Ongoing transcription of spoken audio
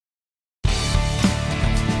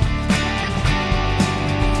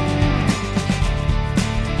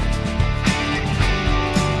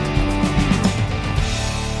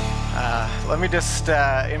me just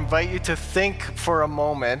invite you to think for a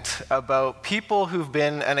moment about people who've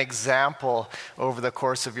been an example over the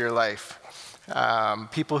course of your life.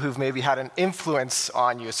 People who've maybe had an influence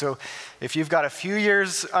on you. So if you've got a few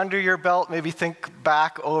years under your belt, maybe think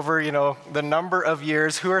back over, the number of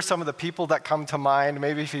years. Who are some of the people that come to mind?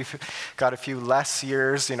 Maybe if you've got a few less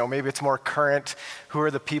years, maybe it's more current. Who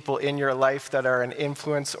are the people in your life that are an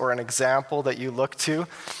influence or an example that you look to?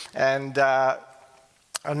 And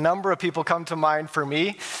a number of people come to mind for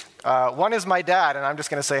me. One is my dad, and I'm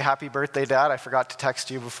just going to say happy birthday, Dad. I forgot to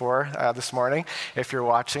text you before this morning. If you're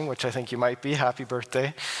watching, which I think you might be, happy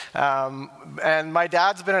birthday. And my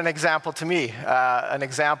dad's been an example to me, an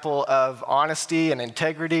example of honesty and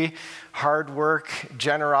integrity, hard work,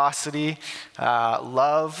 generosity,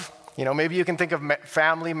 love. Maybe you can think of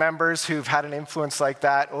family members who've had an influence like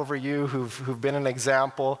that over you, who've been an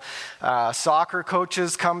example. Soccer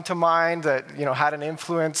coaches come to mind that, had an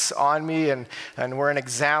influence on me and were an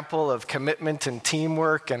example of commitment and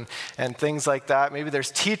teamwork and things like that. Maybe there's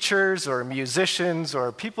teachers or musicians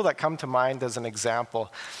or people that come to mind as an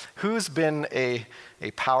example. Who's been a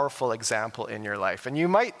powerful example in your life? And you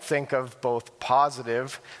might think of both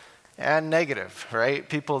positive and negative, right?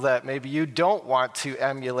 People that maybe you don't want to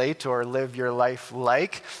emulate or live your life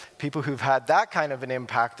like, people who've had that kind of an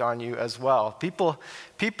impact on you as well.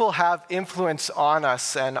 People have influence on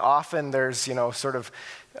us, and often there's,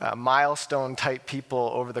 milestone type people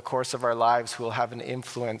over the course of our lives who will have an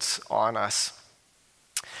influence on us.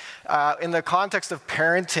 In the context of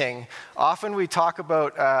parenting, often we talk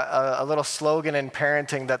about a little slogan in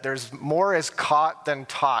parenting that there's more is caught than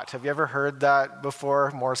taught. Have you ever heard that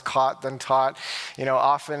before? More is caught than taught.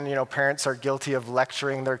 Often, parents are guilty of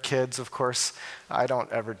lecturing their kids. Of course, I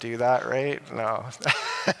don't ever do that, right? No,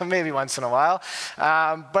 maybe once in a while.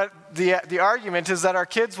 But the argument is that our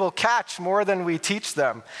kids will catch more than we teach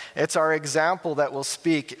them. It's our example that will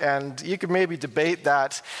speak, and you could maybe debate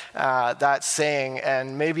that saying,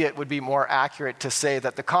 and maybe it would be more accurate to say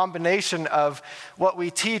that the combination of what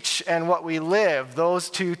we teach and what we live, those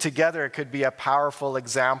two together could be a powerful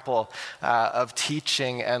example of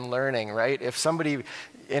teaching and learning, right? If somebody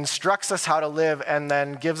instructs us how to live and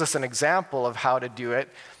then gives us an example of how to do it,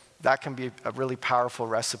 that can be a really powerful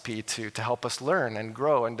recipe to help us learn and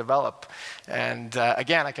grow and develop. And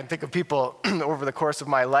again, I can think of people over the course of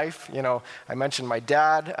my life. I mentioned my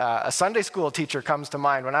dad. A Sunday school teacher comes to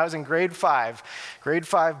mind. When I was in grade 5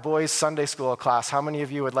 boys Sunday school class. How many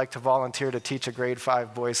of you would like to volunteer to teach a grade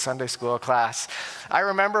 5 boys Sunday school class? I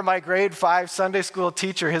remember my grade 5 Sunday school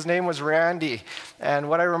teacher. His name was Randy. And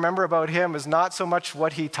what I remember about him is not so much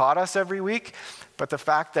what he taught us every week, but the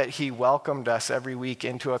fact that he welcomed us every week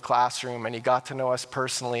into a classroom, and he got to know us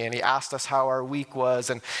personally, and he asked us how our week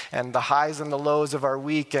was, and the highs and the lows of our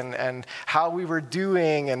week, and how we were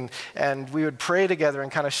doing, and we would pray together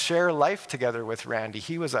and kind of share life together with Randy.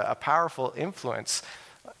 He was a powerful influence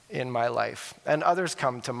in my life, and others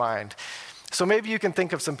come to mind. So maybe you can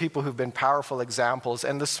think of some people who've been powerful examples.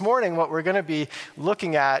 And this morning, what we're going to be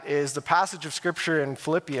looking at is the passage of Scripture in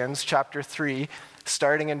Philippians chapter 3,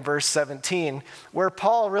 starting in verse 17, where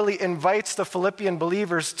Paul really invites the Philippian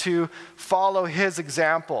believers to follow his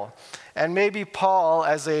example. And maybe Paul,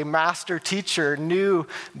 as a master teacher, knew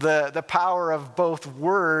the power of both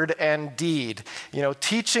word and deed.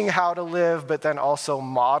 Teaching how to live, but then also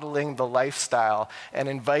modeling the lifestyle and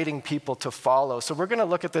inviting people to follow. So we're going to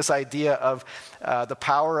look at this idea of the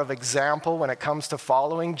power of example when it comes to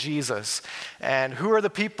following Jesus. And who are the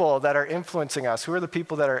people that are influencing us? Who are the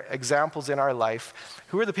people that are examples in our life?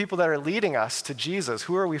 Who are the people that are leading us to Jesus?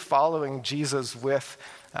 Who are we following Jesus with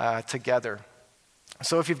together?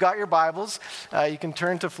 So if you've got your Bibles, you can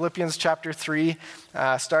turn to Philippians chapter 3,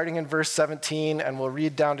 starting in verse 17, and we'll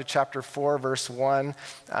read down to chapter 4, verse 1.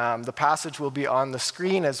 The passage will be on the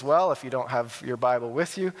screen as well if you don't have your Bible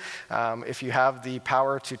with you. If you have the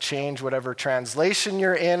power to change whatever translation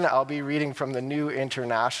you're in, I'll be reading from the New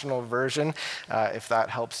International Version, if that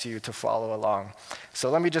helps you to follow along. So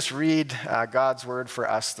let me just read God's word for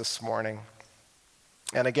us this morning.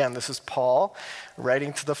 And again, this is Paul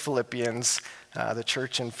writing to the Philippians, the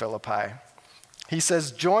church in Philippi. He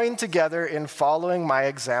says, "Join together in following my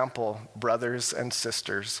example, brothers and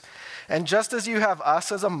sisters. And just as you have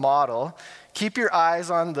us as a model, keep your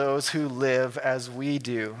eyes on those who live as we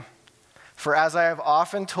do. For as I have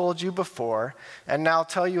often told you before, and now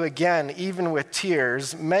tell you again, even with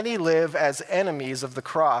tears, many live as enemies of the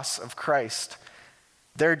cross of Christ.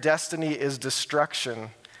 Their destiny is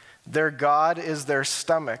destruction. Their God is their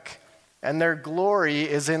stomach, and their glory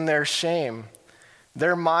is in their shame.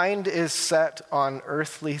 Their mind is set on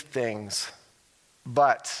earthly things.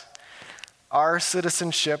 But our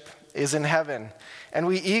citizenship is in heaven, and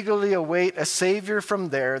we eagerly await a Savior from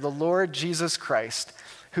there, the Lord Jesus Christ,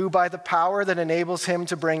 who by the power that enables him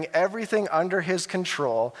to bring everything under his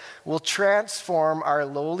control will transform our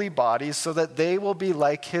lowly bodies so that they will be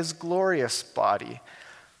like his glorious body.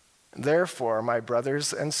 Therefore, my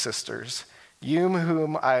brothers and sisters, you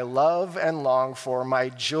whom I love and long for, my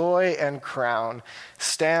joy and crown,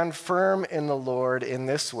 stand firm in the Lord in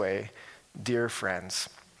this way, dear friends.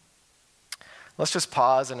 Let's just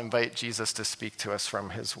pause and invite Jesus to speak to us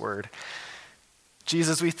from his word.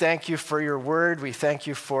 Jesus, we thank you for your word. We thank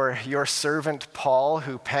you for your servant Paul,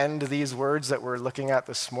 who penned these words that we're looking at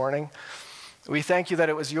this morning. We thank you that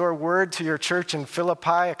it was your word to your church in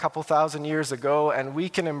Philippi a couple thousand years ago, and we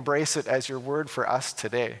can embrace it as your word for us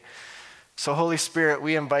today. So Holy Spirit,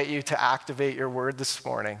 we invite you to activate your word this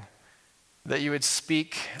morning, that you would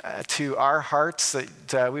speak to our hearts,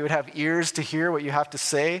 that we would have ears to hear what you have to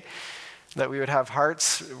say, that we would have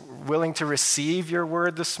hearts willing to receive your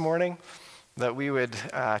word this morning, that we would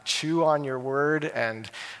chew on your word and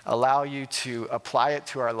allow you to apply it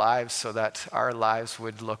to our lives so that our lives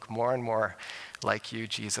would look more and more like you,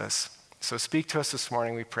 Jesus. So speak to us this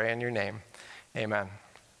morning, we pray in your name. Amen.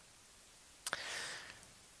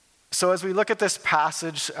 So as we look at this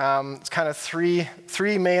passage, it's kind of three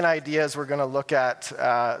main ideas we're going to look at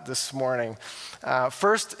this morning.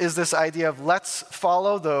 First is this idea of let's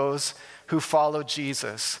follow those who follow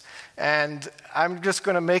Jesus. And I'm just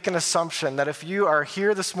going to make an assumption that if you are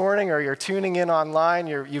here this morning or you're tuning in online,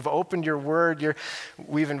 you've opened your word,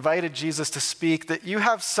 we've invited Jesus to speak, that you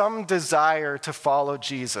have some desire to follow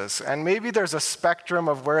Jesus. And maybe there's a spectrum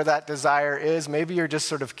of where that desire is. Maybe you're just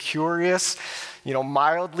sort of curious,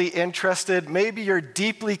 mildly interested. Maybe you're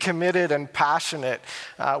deeply committed and passionate.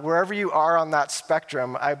 Wherever you are on that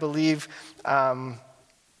spectrum, I believe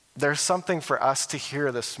there's something for us to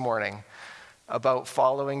hear this morning about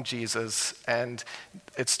following Jesus, and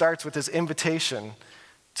it starts with his invitation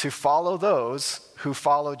to follow those who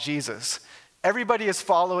follow Jesus. Everybody is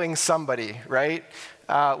following somebody, right?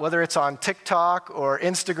 Whether it's on TikTok or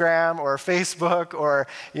Instagram or Facebook or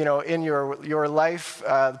in your life,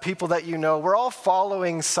 the people that you know, we're all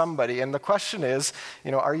following somebody. And the question is,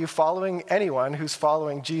 are you following anyone who's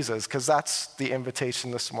following Jesus? Because that's the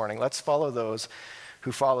invitation this morning. Let's follow those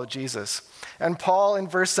who follow Jesus. And Paul in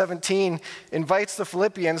verse 17 invites the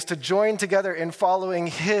Philippians to join together in following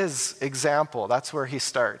his example. That's where he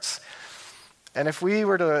starts. And if we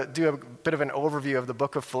were to do a bit of an overview of the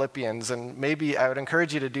book of Philippians, and maybe I would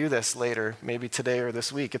encourage you to do this later, maybe today or this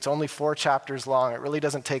week. It's only 4 chapters long. It really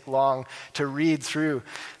doesn't take long to read through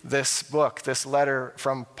this book, this letter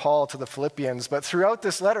from Paul to the Philippians. But throughout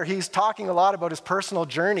this letter, he's talking a lot about his personal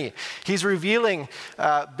journey. He's revealing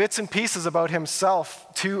bits and pieces about himself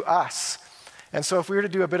to us. And so if we were to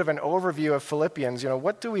do a bit of an overview of Philippians,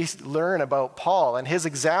 what do we learn about Paul and his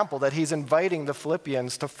example that he's inviting the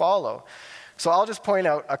Philippians to follow? So I'll just point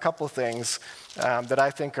out a couple things that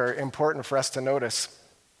I think are important for us to notice.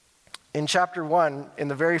 In chapter 1, in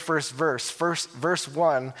the very first verse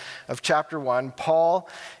 1 of chapter 1, Paul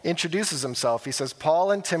introduces himself. He says,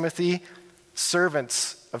 Paul and Timothy,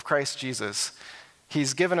 servants of Christ Jesus.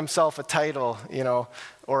 He's given himself a title,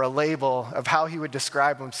 or a label of how he would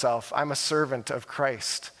describe himself. I'm a servant of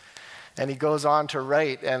Christ. And he goes on to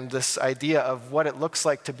write, and this idea of what it looks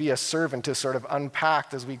like to be a servant is sort of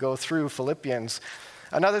unpacked as we go through Philippians.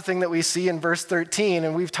 Another thing that we see in verse 13,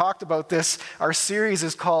 and we've talked about this, our series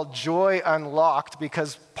is called Joy Unlocked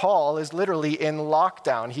because Paul is literally in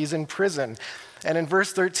lockdown. He's in prison. And in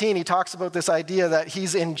verse 13, he talks about this idea that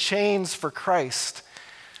he's in chains for Christ.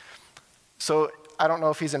 So I don't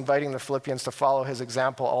know if he's inviting the Philippians to follow his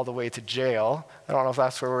example all the way to jail. I don't know if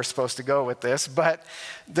that's where we're supposed to go with this, but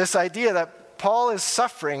this idea that Paul is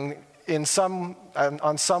suffering on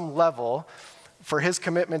some level for his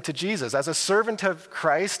commitment to Jesus. As a servant of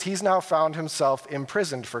Christ, he's now found himself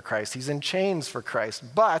imprisoned for Christ. He's in chains for Christ,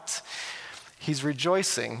 but he's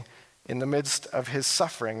rejoicing in the midst of his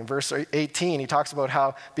suffering. In verse 18, he talks about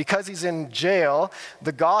how because he's in jail,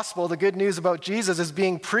 the gospel, the good news about Jesus, is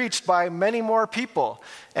being preached by many more people.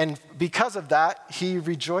 And because of that, he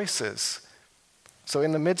rejoices. So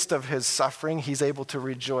in the midst of his suffering, he's able to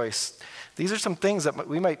rejoice. These are some things that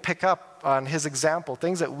we might pick up on his example,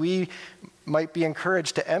 things that we might be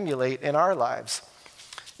encouraged to emulate in our lives.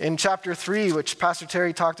 In chapter 3, which Pastor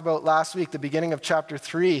Terry talked about last week, the beginning of chapter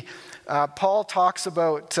 3, Paul talks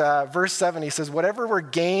about verse 7. He says, "Whatever were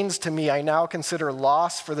gains to me, I now consider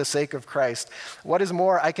loss for the sake of Christ. What is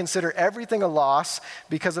more, I consider everything a loss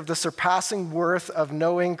because of the surpassing worth of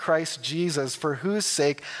knowing Christ Jesus, for whose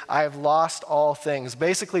sake I have lost all things."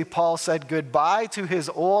 Basically, Paul said goodbye to his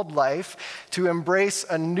old life to embrace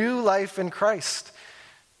a new life in Christ.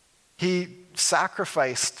 He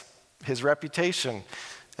sacrificed his reputation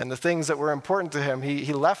and the things that were important to him.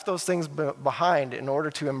 He left those things behind in order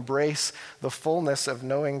to embrace the fullness of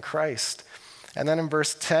knowing Christ. And then in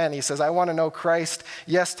verse 10, he says, "I want to know Christ,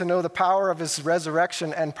 yes, to know the power of his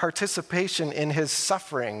resurrection and participation in his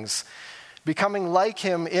sufferings, becoming like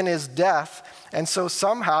him in his death, and so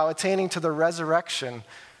somehow attaining to the resurrection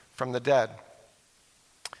from the dead."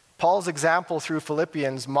 Paul's example through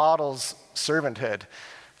Philippians models servanthood.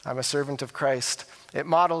 I'm a servant of Christ. It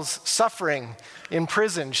models suffering in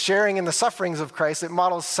prison, sharing in the sufferings of Christ. It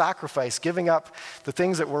models sacrifice, giving up the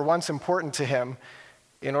things that were once important to him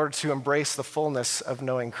in order to embrace the fullness of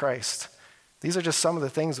knowing Christ. These are just some of the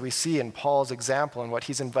things we see in Paul's example and what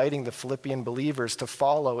he's inviting the Philippian believers to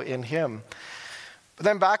follow in him. But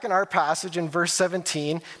then back in our passage in verse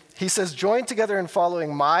 17, he says, "Join together in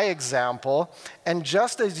following my example, and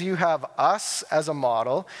just as you have us as a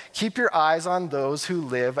model, keep your eyes on those who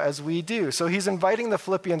live as we do." So he's inviting the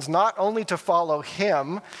Philippians not only to follow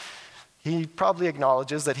him, he probably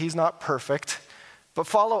acknowledges that he's not perfect, but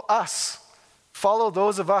follow us. Follow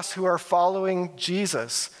those of us who are following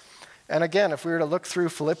Jesus. And again, if we were to look through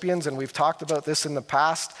Philippians, and we've talked about this in the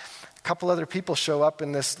past, a couple other people show up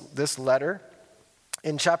in this letter.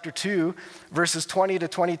 In chapter 2, verses 20 to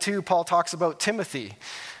 22, Paul talks about Timothy.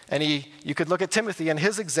 And you could look at Timothy and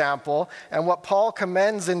his example, and what Paul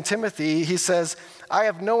commends in Timothy, he says, "I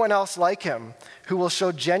have no one else like him who will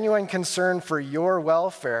show genuine concern for your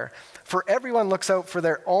welfare. For everyone looks out for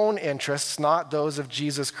their own interests, not those of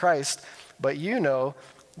Jesus Christ. But you know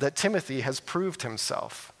that Timothy has proved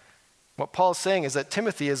himself." What Paul's saying is that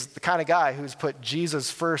Timothy is the kind of guy who's put Jesus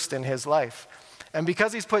first in his life. And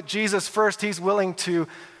because he's put Jesus first, he's willing to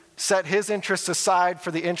set his interests aside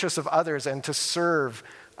for the interests of others and to serve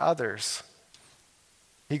others.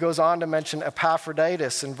 He goes on to mention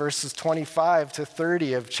Epaphroditus in verses 25 to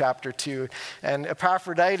 30 of chapter 2. And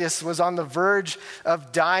Epaphroditus was on the verge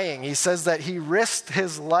of dying. He says that he risked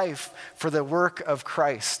his life for the work of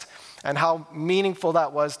Christ, and how meaningful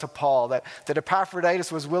that was to Paul, that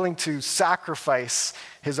Epaphroditus was willing to sacrifice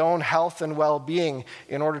his own health and well-being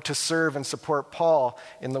in order to serve and support Paul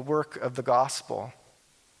in the work of the gospel.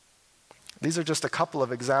 These are just a couple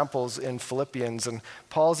of examples in Philippians, and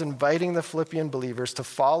Paul's inviting the Philippian believers to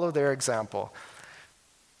follow their example.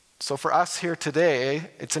 So for us here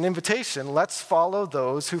today, it's an invitation. Let's follow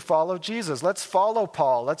those who follow Jesus. Let's follow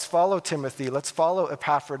Paul. Let's follow Timothy. Let's follow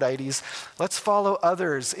Epaphroditus. Let's follow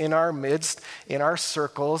others in our midst, in our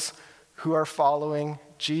circles, who are following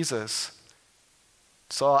Jesus.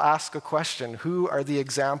 So I'll ask a question. Who are the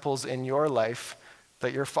examples in your life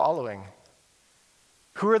that you're following?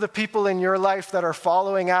 Who are the people in your life that are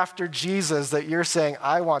following after Jesus that you're saying,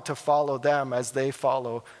 "I want to follow them as they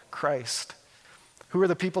follow Christ"? Who are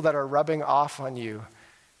the people that are rubbing off on you?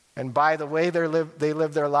 And by the way they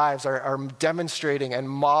live their lives are demonstrating and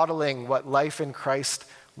modeling what life in Christ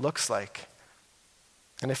looks like.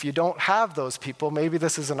 And if you don't have those people, maybe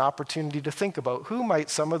this is an opportunity to think about who might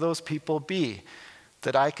some of those people be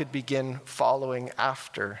that I could begin following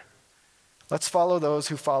after. Let's follow those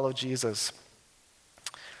who follow Jesus.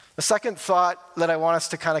 The second thought that I want us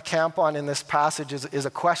to kind of camp on in this passage is a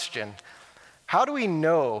question. How do we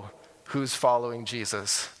know who's following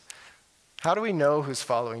Jesus? How do we know who's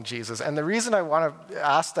following Jesus? And the reason I want to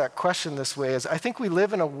ask that question this way is I think we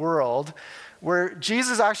live in a world where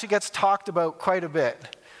Jesus actually gets talked about quite a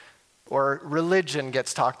bit, or religion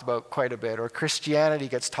gets talked about quite a bit, or Christianity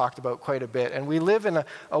gets talked about quite a bit. And we live in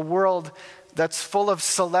a world that's full of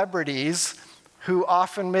celebrities who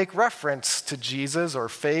often make reference to Jesus or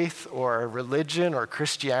faith or religion or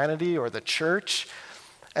Christianity or the church.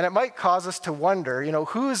 And it might cause us to wonder,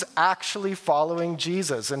 who's actually following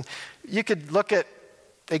Jesus? And you could look at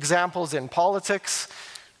examples in politics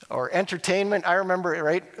or entertainment. I remember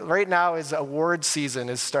right now is award season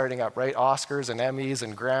is starting up, right? Oscars and Emmys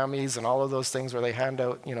and Grammys and all of those things where they hand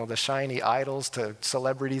out, the shiny idols to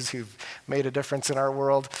celebrities who've made a difference in our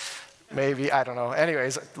world. Maybe, I don't know.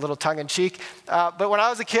 Anyways, a little tongue-in-cheek. But when I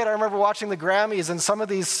was a kid, I remember watching the Grammys, and some of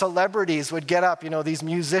these celebrities would get up, these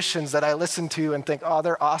musicians that I listened to and think, oh,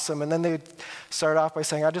 they're awesome. And then they'd start off by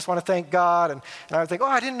saying, I just want to thank God. And I would think, oh,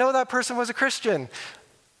 I didn't know that person was a Christian.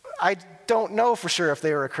 I don't know for sure if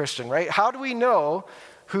they were a Christian, right? How do we know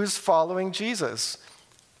who's following Jesus.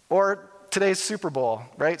 Or today's Super Bowl,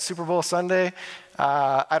 right? Super Bowl Sunday.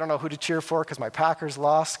 I don't know who to cheer for because my Packers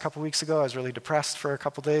lost a couple weeks ago. I was really depressed for a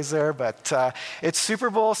couple days there, but it's Super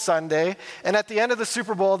Bowl Sunday. And at the end of the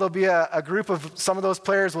Super Bowl, there'll be a group of some of those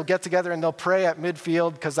players will get together and they'll pray at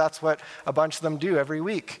midfield because that's what a bunch of them do every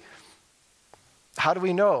week. How do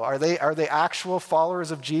we know? Are they actual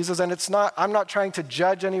followers of Jesus? And I'm not trying to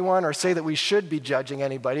judge anyone or say that we should be judging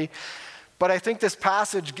anybody. But I think this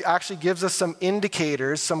passage actually gives us some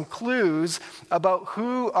indicators, some clues about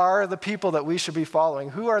who are the people that we should be following,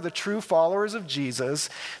 who are the true followers of Jesus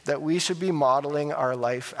that we should be modeling our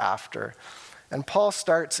life after. And Paul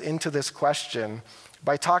starts into this question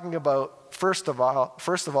by talking about, first of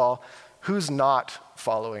all, who's not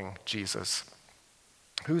following Jesus.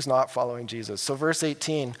 Who's not following Jesus? So verse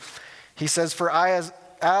 18, he says, "For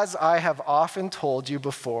as I have often told you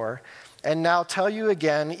before, and now tell you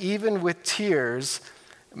again, even with tears,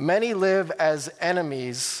 many live as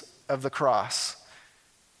enemies of the cross."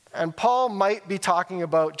 And Paul might be talking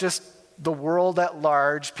about just the world at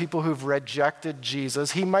large, people who've rejected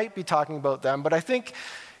Jesus. He might be talking about them, but I think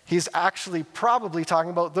he's actually probably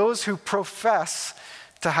talking about those who profess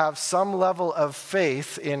to have some level of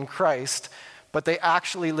faith in Christ, but they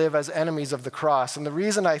actually live as enemies of the cross. And the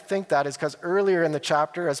reason I think that is because earlier in the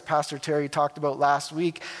chapter, as Pastor Terry talked about last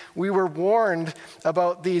week, we were warned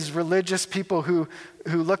about these religious people who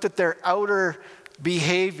looked at their outer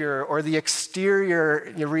behavior or the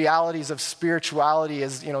exterior realities of spirituality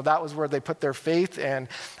as, that was where they put their faith in.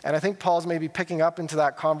 And I think Paul's maybe picking up into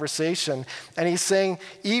that conversation. And he's saying,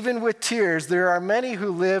 even with tears, there are many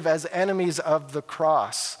who live as enemies of the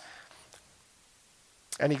cross.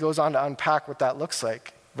 And he goes on to unpack what that looks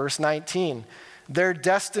like. Verse 19, "Their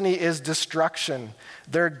destiny is destruction.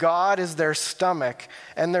 Their God is their stomach,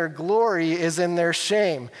 and their glory is in their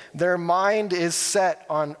shame. Their mind is set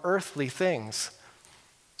on earthly things."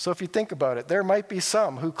 So if you think about it, there might be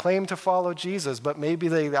some who claim to follow Jesus, but maybe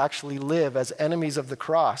they actually live as enemies of the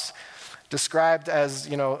cross. Described as,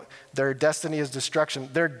 their destiny is destruction.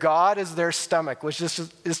 Their God is their stomach, which is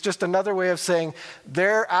just another way of saying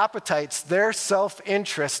their appetites, their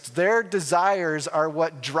self-interests, their desires are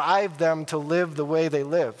what drive them to live the way they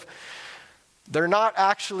live. They're not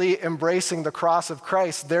actually embracing the cross of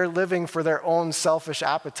Christ. They're living for their own selfish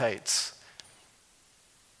appetites.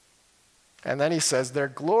 And then he says their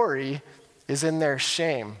glory is in their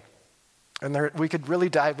shame. And we could really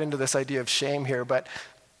dive into this idea of shame here, but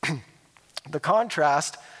the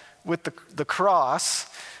contrast with the cross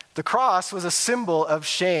was a symbol of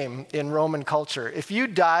shame in Roman culture. If you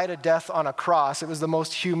died a death on a cross, it was the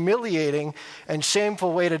most humiliating and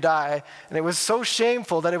shameful way to die. And it was so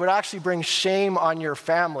shameful that it would actually bring shame on your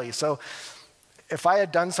family. So if I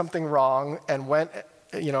had done something wrong and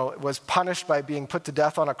was punished by being put to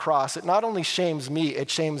death on a cross, it not only shames me, it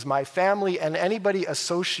shames my family and anybody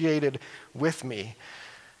associated with me.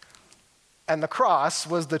 And the cross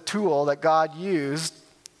was the tool that God used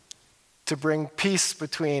to bring peace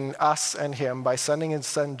between us and him by sending his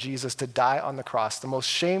son Jesus to die on the cross, the most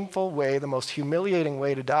shameful way, the most humiliating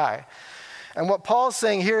way to die. And what Paul's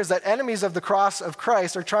saying here is that enemies of the cross of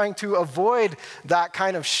Christ are trying to avoid that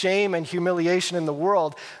kind of shame and humiliation in the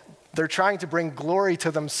world. They're trying to bring glory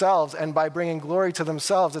to themselves, and by bringing glory to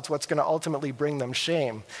themselves, it's what's going to ultimately bring them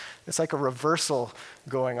shame. It's like a reversal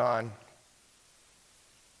going on.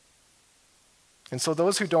 And so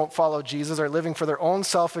those who don't follow Jesus are living for their own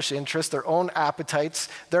selfish interests, their own appetites,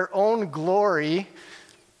 their own glory,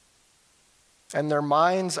 and their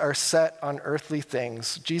minds are set on earthly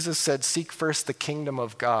things. Jesus said, "Seek first the kingdom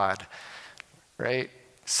of God," right?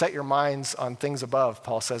 Set your minds on things above,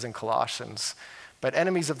 Paul says in Colossians. But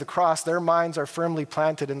enemies of the cross, their minds are firmly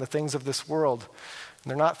planted in the things of this world.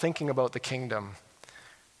 And they're not thinking about the kingdom.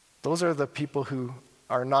 Those are the people who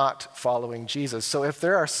are not following Jesus. So if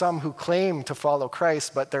there are some who claim to follow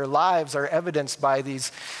Christ, but their lives are evidenced by the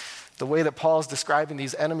way that Paul's describing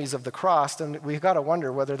these enemies of the cross, then we've got to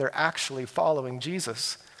wonder whether they're actually following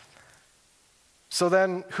Jesus. So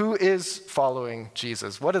then, who is following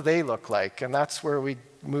Jesus? What do they look like? And that's where we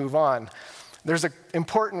move on. There's an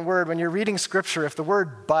important word when you're reading scripture. If the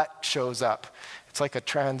word "but" shows up, it's like a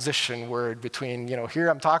transition word between, here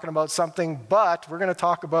I'm talking about something, but we're going to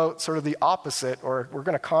talk about sort of the opposite, or we're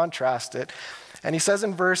going to contrast it. And he says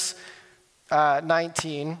in verse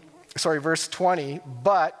 20,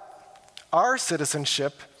 "But our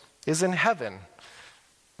citizenship is in heaven."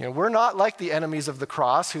 We're not like the enemies of the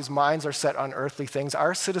cross whose minds are set on earthly things.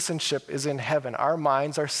 Our citizenship is in heaven. Our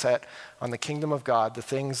minds are set on the kingdom of God, the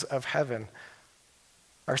things of heaven.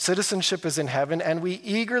 Our citizenship is in heaven, and we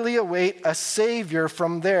eagerly await a Savior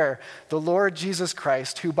from there, the Lord Jesus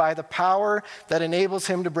Christ, who by the power that enables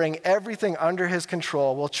him to bring everything under his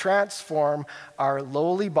control will transform our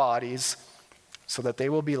lowly bodies so that they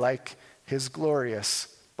will be like his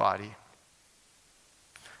glorious body.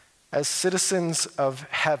 As citizens of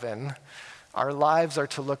heaven, our lives are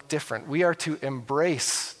to look different. We are to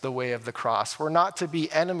embrace the way of the cross. We're not to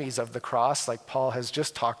be enemies of the cross, like Paul has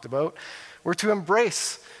just talked about. We're to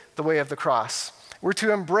embrace the way of the cross. We're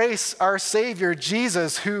to embrace our Savior,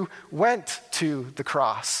 Jesus, who went to the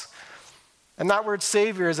cross. And that word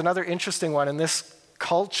Savior is another interesting one. In this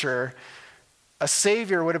culture, a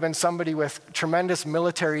savior would have been somebody with tremendous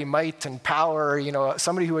military might and power,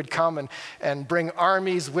 somebody who would come and bring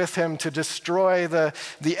armies with him to destroy the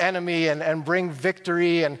enemy and bring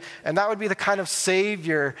victory. And that would be the kind of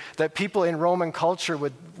savior that people in Roman culture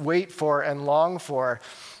would wait for and long for.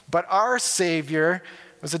 But our Savior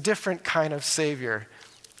was a different kind of Savior.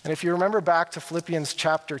 And if you remember back to Philippians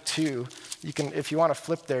chapter 2, you can, if you want to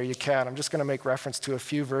flip there, you can. I'm just going to make reference to a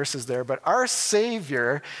few verses there. But our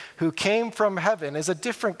Savior who came from heaven is a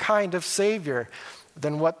different kind of Savior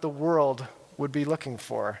than what the world would be looking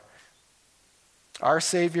for. Our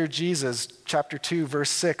Savior Jesus, chapter 2, verse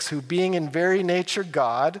 6, who being in very nature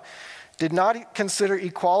God, did not consider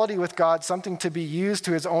equality with God something to be used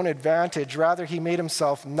to his own advantage. Rather, he made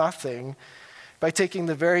himself nothing by taking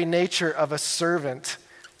the very nature of a servant,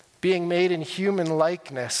 being made in human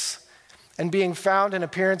likeness, and being found in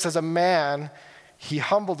appearance as a man, he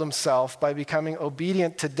humbled himself by becoming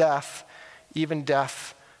obedient to death, even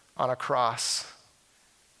death on a cross.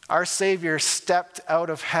 Our Savior stepped out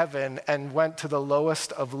of heaven and went to the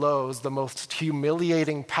lowest of lows, the most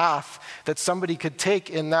humiliating path that somebody could take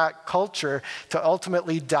in that culture to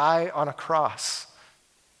ultimately die on a cross.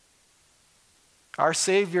 Our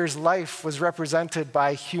Savior's life was represented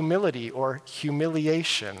by humility or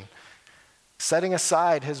humiliation, setting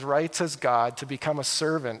aside his rights as God to become a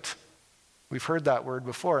servant. We've heard that word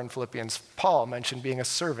before in Philippians. Paul mentioned being a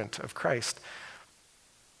servant of Christ.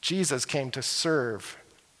 Jesus came to serve.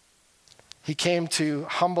 He came to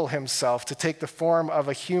humble himself, to take the form of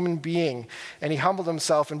a human being, and he humbled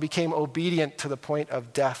himself and became obedient to the point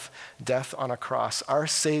of death on a cross. Our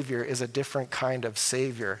Savior is a different kind of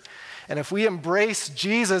Savior. And if we embrace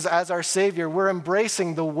Jesus as our Savior, we're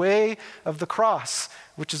embracing the way of the cross,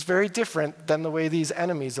 which is very different than the way these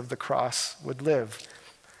enemies of the cross would live.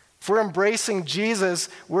 If we're embracing Jesus,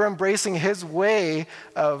 we're embracing his way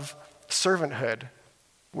of servanthood.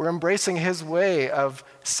 We're embracing his way of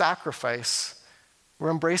sacrifice.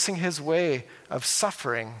 We're embracing his way of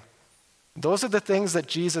suffering. Those are the things that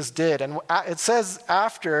Jesus did. And it says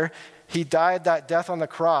after he died that death on the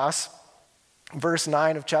cross, verse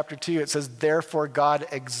 9 of chapter 2, it says, therefore God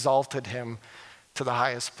exalted him to the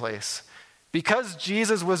highest place. Because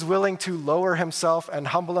Jesus was willing to lower himself and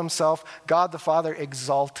humble himself, God the Father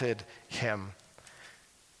exalted him.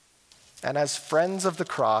 And as friends of the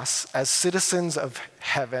cross, as citizens of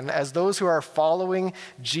heaven, as those who are following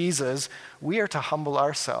Jesus, we are to humble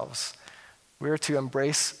ourselves. We are to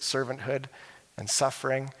embrace servanthood and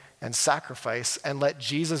suffering and sacrifice and let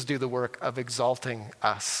Jesus do the work of exalting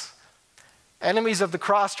us. Enemies of the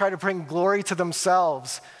cross try to bring glory to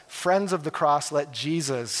themselves. Friends of the cross, let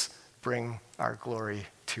Jesus bring our glory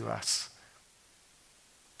to us.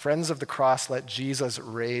 Friends of the cross, let Jesus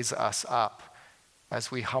raise us up as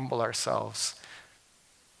we humble ourselves.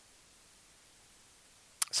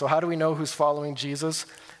 So how do we know who's following Jesus?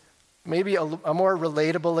 Maybe a more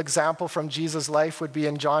relatable example from Jesus' life would be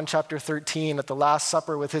in John chapter 13 at the Last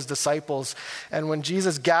Supper with his disciples. And when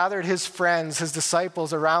Jesus gathered his friends, his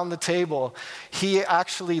disciples around the table, he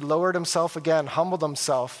actually lowered himself again, humbled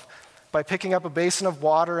himself by picking up a basin of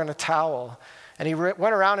water and a towel. And he went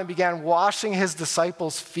around and began washing his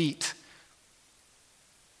disciples' feet.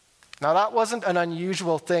 Now, that wasn't an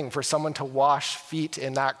unusual thing for someone to wash feet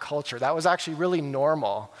in that culture. That was actually really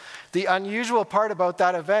normal. The unusual part about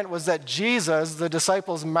that event was that Jesus, the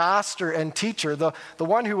disciples' master and teacher, the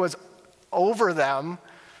one who was over them,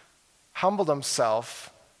 humbled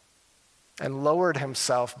himself and lowered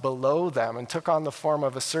himself below them and took on the form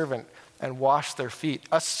of a servant and washed their feet.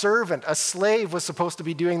 A servant, a slave was supposed to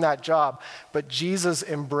be doing that job, but Jesus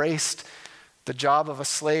embraced the job of a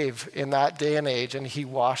slave in that day and age, and he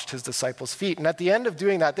washed his disciples' feet. And at the end of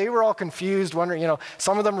doing that, they were all confused, wondering,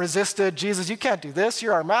 some of them resisted. Jesus, you can't do this.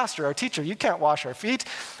 You're our master, our teacher. You can't wash our feet.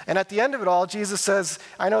 And at the end of it all, Jesus says,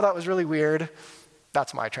 I know that was really weird.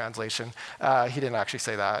 That's my translation. He didn't actually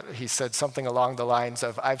say that. He said something along the lines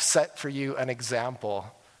of, I've set for you an example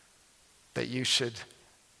that you should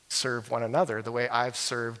serve one another the way I've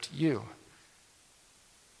served you.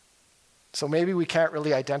 So maybe we can't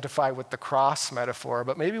really identify with the cross metaphor,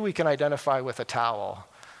 but maybe we can identify with a towel.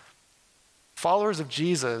 Followers of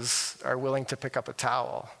Jesus are willing to pick up a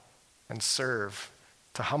towel and serve,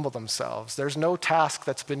 to humble themselves. There's no task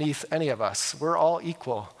that's beneath any of us. We're all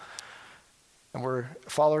equal. And we're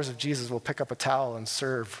followers of Jesus will pick up a towel and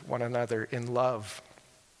serve one another in love.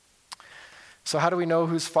 So how do we know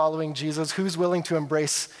who's following Jesus? Who's willing to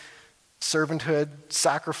embrace servanthood,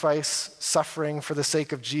 sacrifice, suffering for the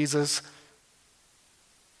sake of Jesus?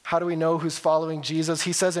 How do we know who's following Jesus?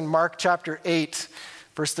 He says in Mark chapter 8,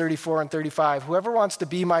 verse 34 and 35, whoever wants to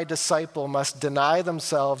be my disciple must deny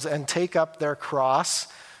themselves and take up their cross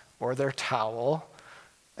or their towel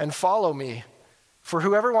and follow me. For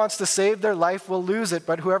whoever wants to save their life will lose it,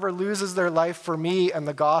 but whoever loses their life for me and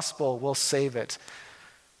the gospel will save it.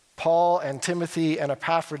 Paul and Timothy and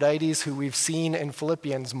Epaphroditus, who we've seen in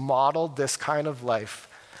Philippians, modeled this kind of life,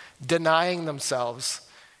 denying themselves,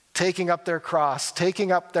 taking up their cross,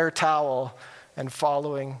 taking up their towel, and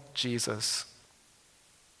following Jesus.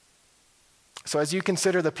 So as you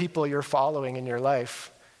consider the people you're following in your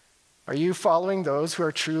life, are you following those who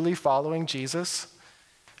are truly following Jesus?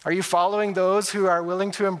 Are you following those who are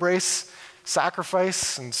willing to embrace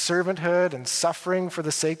sacrifice and servanthood and suffering for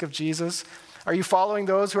the sake of Jesus? Are you following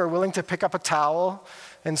those who are willing to pick up a towel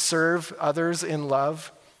and serve others in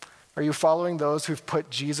love? Are you following those who've put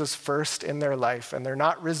Jesus first in their life and they're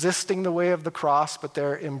not resisting the way of the cross, but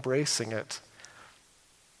they're embracing it?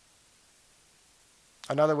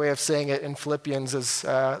 Another way of saying it in Philippians is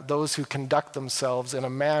those who conduct themselves in a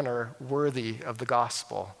manner worthy of the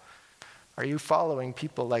gospel. Are you following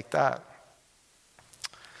people like that?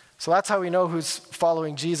 So that's how we know who's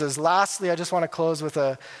following Jesus. Lastly, I just want to close with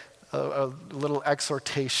a little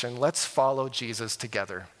exhortation. Let's follow Jesus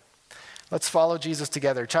together. Let's follow Jesus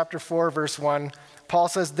together. Chapter 4, verse 1, Paul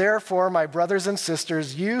says, therefore, my brothers and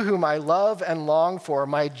sisters, you whom I love and long for,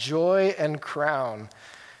 my joy and crown,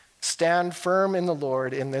 stand firm in the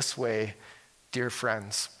Lord in this way, dear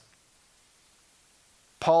friends.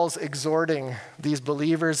 Paul's exhorting these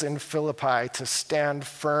believers in Philippi to stand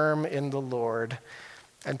firm in the Lord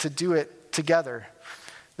and to do it together.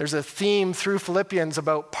 There's a theme through Philippians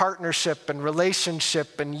about partnership and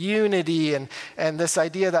relationship and unity and this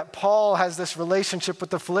idea that Paul has this relationship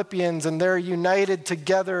with the Philippians and they're united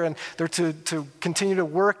together and they're to continue to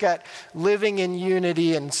work at living in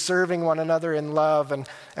unity and serving one another in love.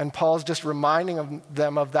 And Paul's just reminding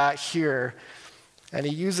them of that here. And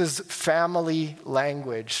he uses family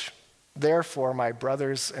language. Therefore, my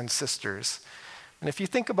brothers and sisters. And if you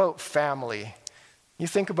think about family, you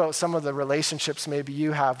think about some of the relationships maybe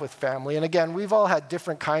you have with family. And again, we've all had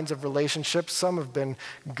different kinds of relationships. Some have been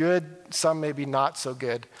good, some maybe not so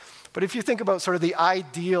good. But if you think about sort of the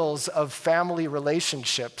ideals of family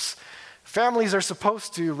relationships, families are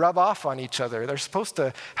supposed to rub off on each other. They're supposed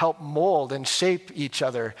to help mold and shape each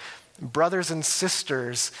other. Brothers and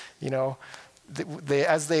sisters,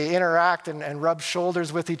 as they interact and rub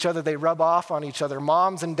shoulders with each other, they rub off on each other.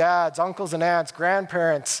 Moms and dads, uncles and aunts,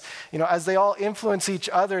 grandparents, as they all influence each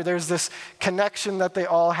other, there's this connection that they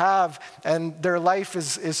all have, and their life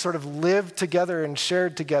is sort of lived together and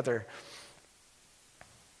shared together.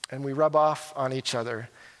 And we rub off on each other.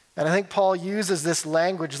 And I think Paul uses this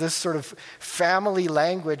language, this sort of family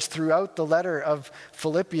language throughout the letter of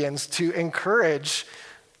Philippians to encourage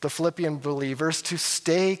the Philippian believers to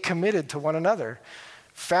stay committed to one another.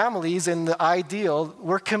 Families, in the ideal,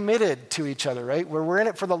 we're committed to each other, right? We're in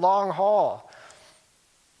it for the long haul.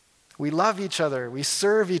 We love each other. We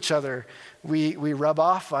serve each other. We rub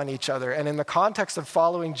off on each other. And in the context of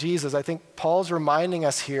following Jesus, I think Paul's reminding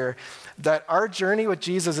us here that our journey with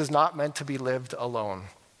Jesus is not meant to be lived alone.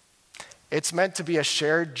 It's meant to be a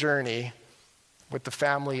shared journey with the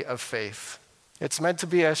family of faith. It's meant to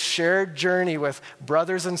be a shared journey with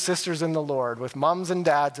brothers and sisters in the Lord, with moms and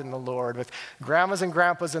dads in the Lord, with grandmas and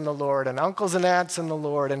grandpas in the Lord, and uncles and aunts in the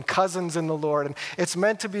Lord, and cousins in the Lord. And it's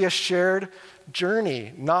meant to be a shared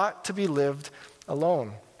journey, not to be lived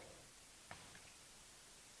alone.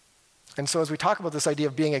 And so as we talk about this idea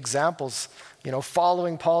of being examples,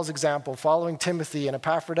 following Paul's example, following Timothy and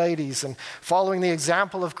Epaphroditus, and following the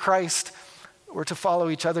example of Christ, we're to follow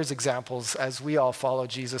each other's examples as we all follow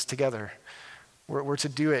Jesus together. We're to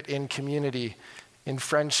do it in community, in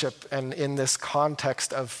friendship, and in this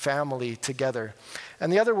context of family together.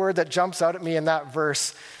 And the other word that jumps out at me in that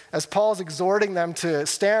verse, as Paul's exhorting them to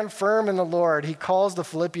stand firm in the Lord, he calls the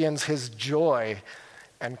Philippians his joy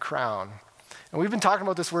and crown. And we've been talking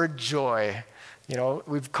about this word joy.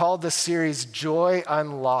 We've called this series Joy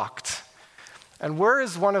Unlocked. And where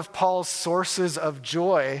is one of Paul's sources of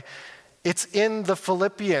joy? It's in the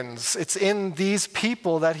Philippians. It's in these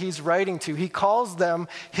people that he's writing to. He calls them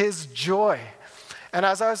his joy. And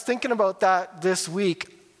as I was thinking about that this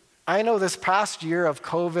week, I know this past year of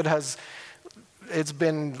COVID it's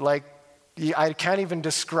been like, I can't even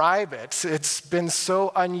describe it. It's been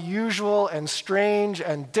so unusual and strange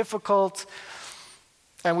and difficult.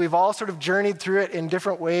 And we've all sort of journeyed through it in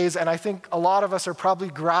different ways. And I think a lot of us are probably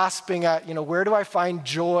grasping at, where do I find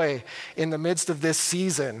joy in the midst of this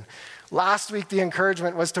season? Last week, the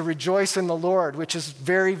encouragement was to rejoice in the Lord, which is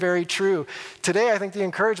very, very true. Today, I think the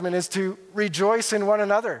encouragement is to rejoice in one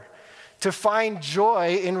another, to find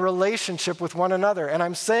joy in relationship with one another. And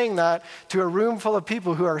I'm saying that to a room full of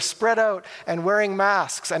people who are spread out and wearing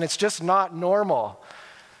masks, and it's just not normal.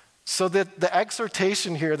 So that the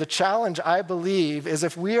exhortation here, the challenge, I believe, is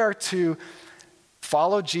if we are to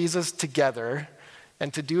follow Jesus together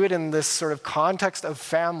and to do it in this sort of context of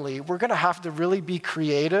family, we're going to have to really be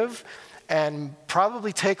creative and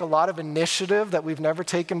probably take a lot of initiative that we've never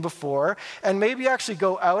taken before, and maybe actually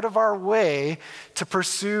go out of our way to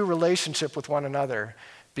pursue relationship with one another,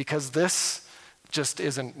 because this just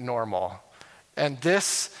isn't normal. And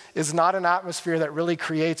this is not an atmosphere that really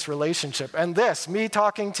creates relationship. And this, me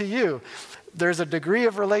talking to you, there's a degree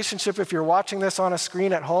of relationship if you're watching this on a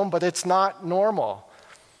screen at home, but it's not normal.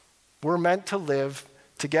 We're meant to live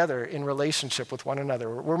together in relationship with one another.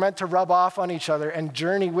 We're meant to rub off on each other and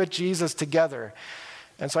journey with Jesus together.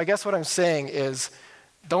 And so I guess what I'm saying is,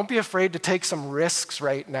 don't be afraid to take some risks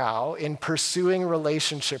right now in pursuing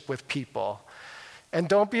relationship with people. And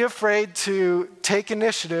don't be afraid to take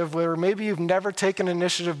initiative where maybe you've never taken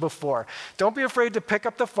initiative before. Don't be afraid to pick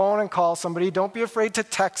up the phone and call somebody. Don't be afraid to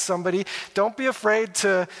text somebody. Don't be afraid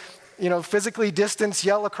to physically distance,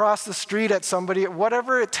 yell across the street at somebody.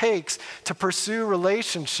 Whatever it takes to pursue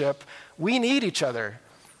relationship, we need each other.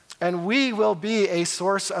 And we will be a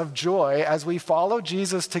source of joy as we follow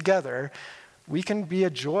Jesus together. We can be a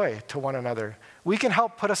joy to one another. We can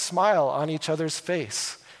help put a smile on each other's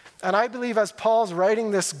face. And I believe as Paul's writing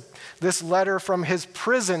this letter from his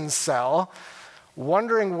prison cell,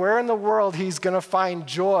 wondering where in the world he's going to find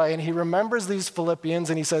joy, and he remembers these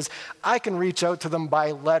Philippians and he says, I can reach out to them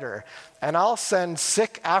by letter, and I'll send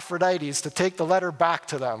sick Aphrodites to take the letter back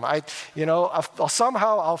to them.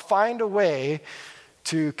 I'll find a way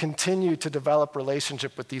to continue to develop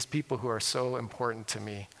relationship with these people who are so important to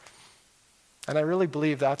me. And I really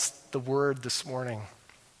believe that's the word this morning.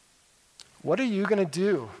 What are you going to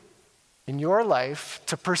do in your life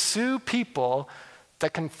to pursue people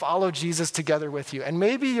that can follow Jesus together with you? And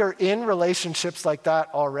maybe you're in relationships like that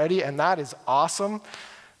already, and that is awesome.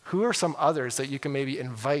 Who are some others that you can maybe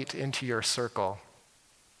invite into your circle?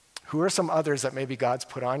 Who are some others that maybe God's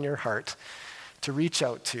put on your heart to reach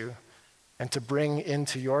out to and to bring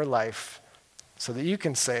into your life so that you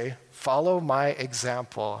can say, follow my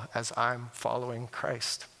example as I'm following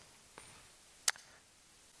Christ?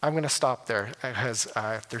 I'm going to stop there because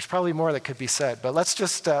there's probably more that could be said, but let's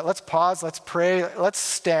pause, let's pray, let's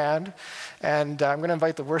stand, and I'm going to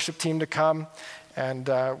invite the worship team to come, and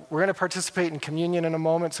we're going to participate in communion in a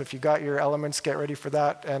moment, so if you got your elements, get ready for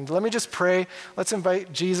that. And let me just pray. Let's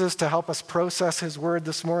invite Jesus to help us process his word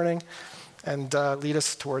this morning and lead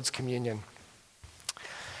us towards communion.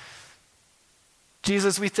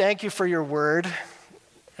 Jesus, we thank you for your word,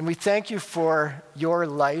 and we thank you for your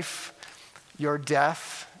life, your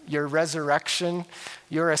death, your resurrection,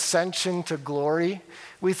 your ascension to glory.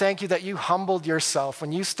 We thank you that you humbled yourself.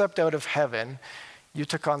 When you stepped out of heaven, you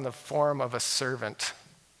took on the form of a servant.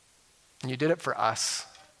 And you did it for us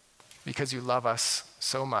because you love us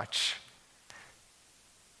so much.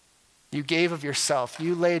 You gave of yourself.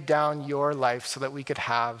 You laid down your life so that we could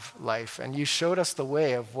have life. And you showed us the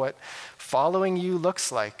way of what following you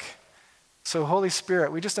looks like. So Holy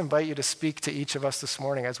Spirit, we just invite you to speak to each of us this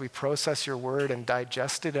morning as we process your word and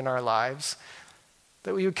digest it in our lives,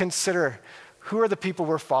 that we would consider, who are the people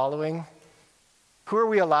we're following? Who are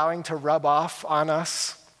we allowing to rub off on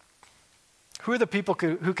us? Who are the people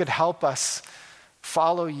who could help us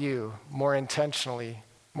follow you more intentionally,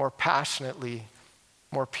 more passionately,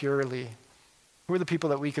 more purely? Who are the people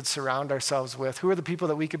that we could surround ourselves with? Who are the people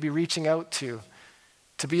that we could be reaching out to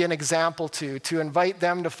be an example to invite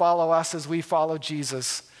them to follow us as we follow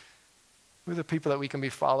Jesus? Who are the people that we can be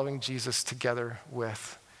following Jesus together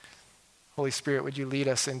with? Holy Spirit, would you lead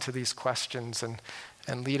us into these questions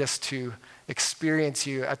and lead us to experience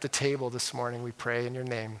you at the table this morning, we pray in your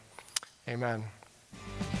name. Amen.